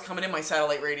 because when I was coming in my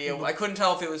satellite radio, I couldn't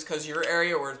tell if it was because your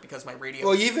area or because my radio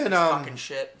was fucking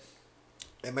shit.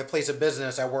 At my place of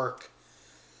business, I work.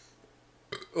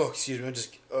 Oh, excuse me. I'm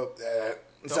just. Don't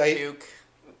puke.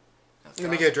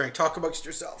 Let me get a drink. Talk amongst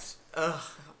yourselves. Ugh,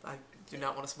 I do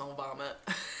not want to smell vomit.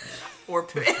 Or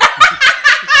poop. He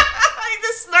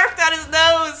just snarfed out his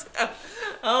nose.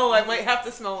 Oh, I might have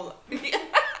to smell.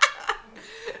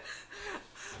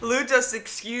 Lou just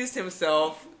excused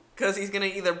himself because he's going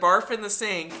to either barf in the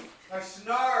sink. I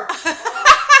snarf.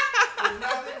 There's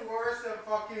nothing worse than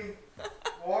fucking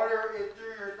water in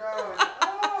through your nose.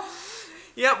 Oh.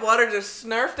 Yep, water just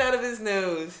snarfed out of his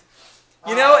nose.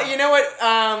 You know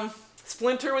what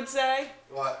Splinter would say?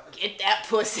 What? Get that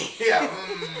pussy. Yeah.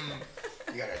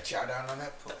 You gotta chow down on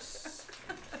that puss.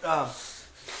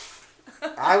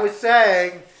 I was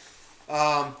saying,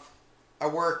 I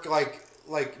work like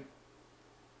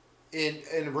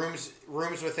in rooms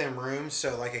within rooms,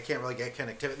 so I can't really get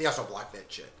connectivity. They also block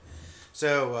that shit.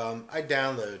 So I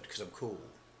download because I'm cool.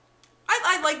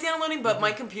 I like downloading, but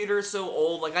my computer is so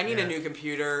old. I need a new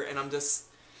computer, and I'm just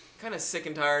kind of sick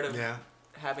and tired of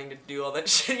having to do all that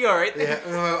shit. You alright? Yeah,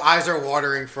 my eyes are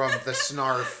watering from the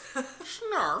snarf.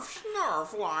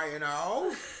 Snarf,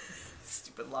 Lion-O.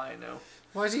 Stupid Lion-O.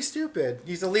 Why is he stupid?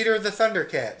 He's the leader of the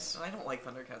Thundercats. I don't like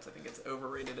Thundercats. I think it's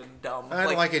overrated and dumb. I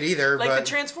don't like it either. Like but the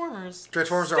Transformers.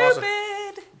 Transformers are awesome.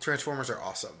 Transformers are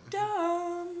awesome.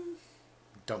 Dumb.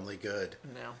 Dumbly good.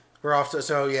 No. We're off to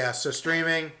so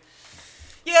streaming.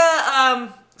 Yeah,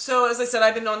 so as I said,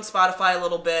 I've been on Spotify a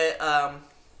little bit.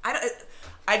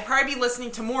 I'd probably be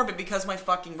listening to more, but because my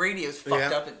fucking radio's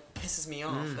fucked up, it pisses me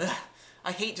off. Ugh.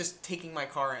 I hate just taking my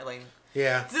car and like...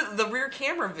 Yeah. The rear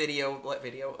camera video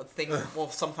thing will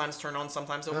sometimes turn on,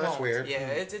 sometimes it won't. That's weird. Yeah,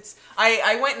 it's.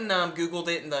 I went and Googled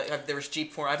it, and there was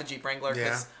Jeep forum. I have a Jeep Wrangler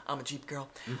because I'm a Jeep girl.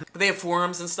 But they have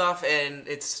forums and stuff, and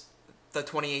it's the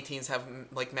 2018s have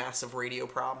like massive radio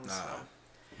problems. So.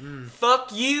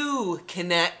 Fuck you,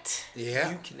 Connect.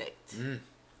 Yeah. You Connect.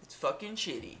 It's fucking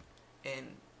shitty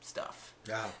and stuff.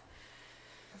 Yeah.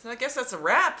 So I guess that's a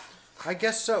wrap. I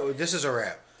guess so. This is a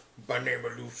wrap. My name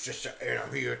is Lucifer, and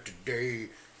I'm here today.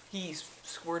 He's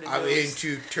squirted. I'm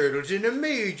into turtles in a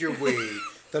major way.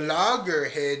 The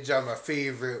loggerheads are my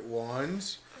favorite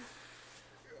ones.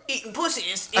 Eating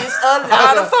pussies is a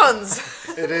lot of funs.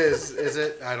 It is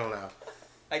it? I don't know.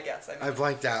 I guess. I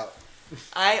blanked out.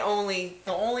 The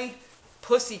only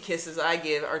pussy kisses I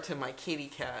give are to my kitty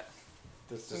cat.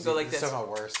 This is go like this. somehow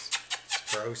worse.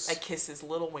 Gross. I kiss his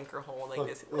little winker hole like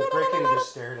this. Look, Great Kitty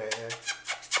just stared at you.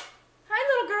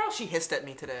 Hi, little girl. She hissed at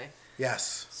me today.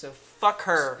 Yes. So fuck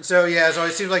her. So yeah, so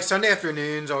it seems like Sunday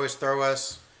afternoons always throw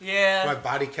us. Yeah. My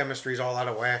body chemistry's all out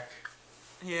of whack.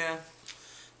 Yeah.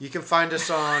 You can find us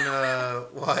on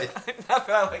what?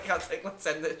 I like how let's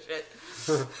end this shit.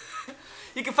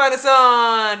 You can find us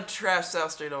on Trash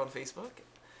South Street on Facebook.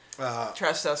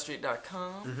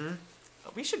 TrashSouthStreet.com.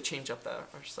 We should change up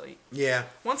our site. Yeah.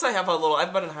 Once I have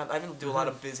I've been do a lot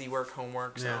of busy work,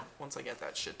 homework. So once I get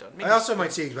that shit done, I also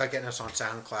might see about getting us on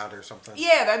SoundCloud or something.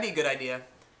 Yeah, that'd be a good idea.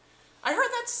 I heard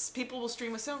people will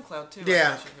stream with SoundCloud too.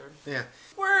 Yeah. Yeah.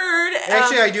 Word.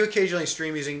 Actually, I do occasionally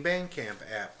stream using Bandcamp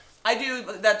app. I do.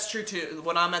 That's true too.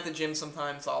 When I'm at the gym,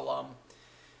 sometimes I'll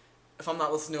if I'm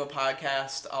not listening to a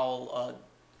podcast, I'll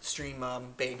stream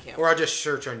Bandcamp. Or I'll just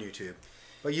search on YouTube.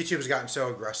 But YouTube has gotten so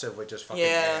aggressive with just fucking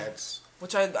ads.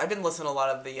 Which I've been listening to a lot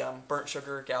of the Burnt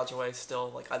Sugar Gouge Away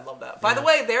still. Like, I love that. By the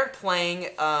way, they're playing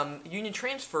Union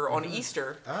Transfer on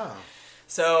Easter. Oh.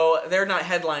 So they're not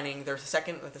headlining. They're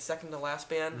the second to last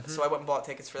band. So I went and bought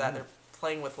tickets for that. They're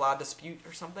playing with La Dispute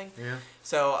or something. Yeah.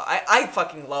 So I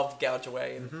fucking love Gouge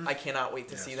Away, and I cannot wait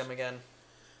to see them again.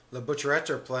 The Butcherettes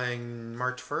are playing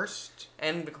March 1st.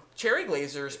 And Cherry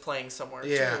Glazer's playing somewhere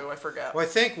too. I forgot. Well, I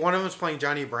think one of them's playing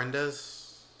Johnny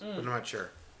Brenda's, but I'm not sure.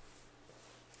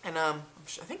 And I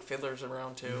think Fiddler's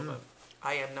around too, but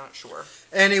I am not sure.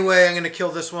 Anyway, I'm going to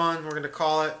kill this one. We're going to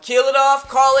call it. Kill it off,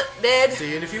 call it dead. See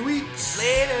you in a few weeks.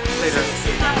 Later.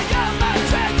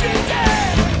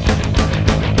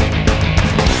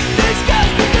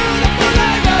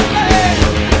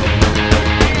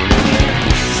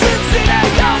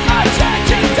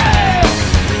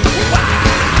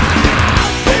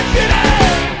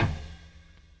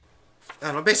 I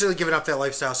don't know, basically giving up that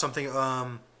lifestyle. Something, blah,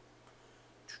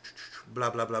 blah,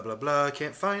 blah, blah, blah.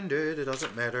 Can't find it. It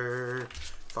doesn't matter.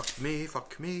 Fuck me.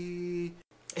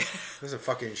 This is a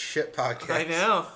fucking shit podcast. I know.